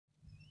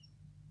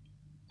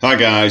Hi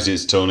guys,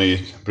 it's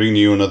Tony bringing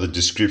you another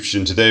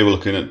description. Today we're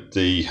looking at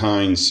the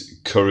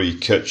Heinz curry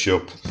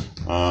ketchup,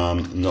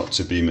 not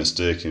to be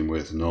mistaken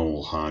with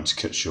normal Heinz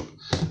ketchup.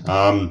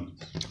 I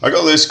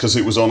got this because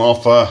it was on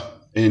offer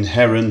in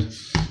Herron,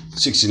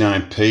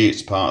 69p.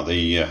 It's part of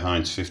the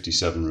Heinz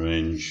 57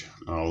 range.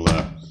 I'll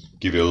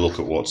give you a look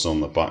at what's on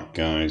the back,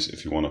 guys,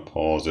 if you want to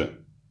pause it.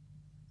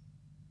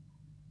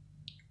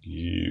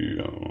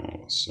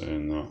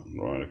 Saying that,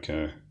 right?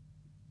 Okay,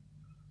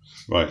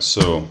 right.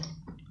 So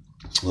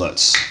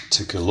let's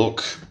take a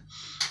look.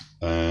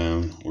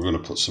 We're going to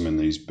put some in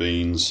these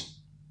beans.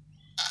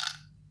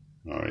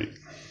 All right.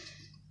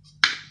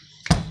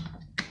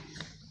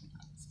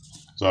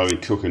 So I'll be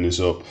cooking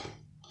this up,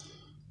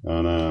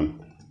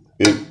 and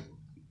it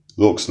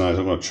looks nice.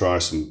 I'm going to try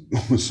some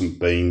some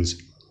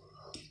beans.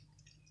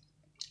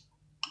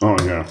 Oh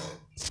yeah,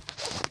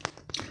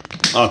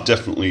 that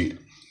definitely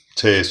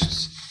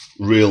tastes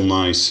real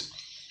nice.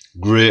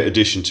 Great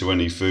addition to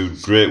any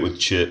food. Great with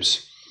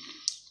chips.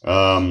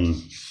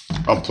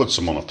 I'll put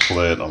some on a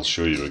plate. I'll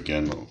show you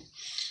again.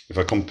 If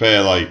I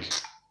compare, like,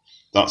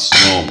 that's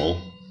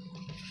normal,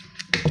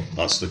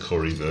 that's the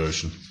curry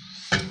version,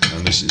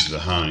 and this is the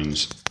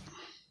Heinz.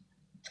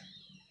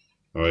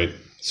 All right,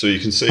 so you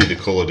can see the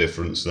colour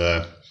difference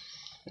there.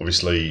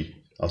 Obviously,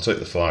 I'll take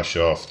the flash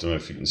off. Don't know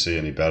if you can see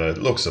any better. It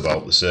looks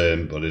about the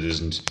same, but it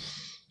isn't.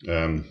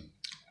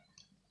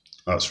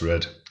 That's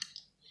red.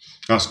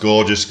 That's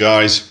gorgeous,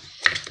 guys.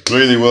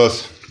 Really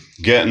worth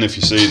getting if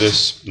you see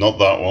this. Not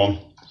that one.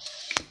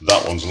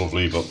 That one's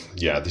lovely, but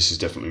yeah, this is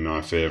definitely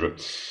my favourite.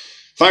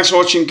 Thanks for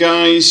watching,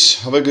 guys.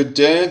 Have a good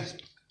day,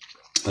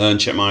 and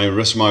check my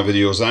rest of my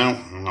videos out,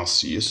 and I'll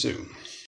see you soon.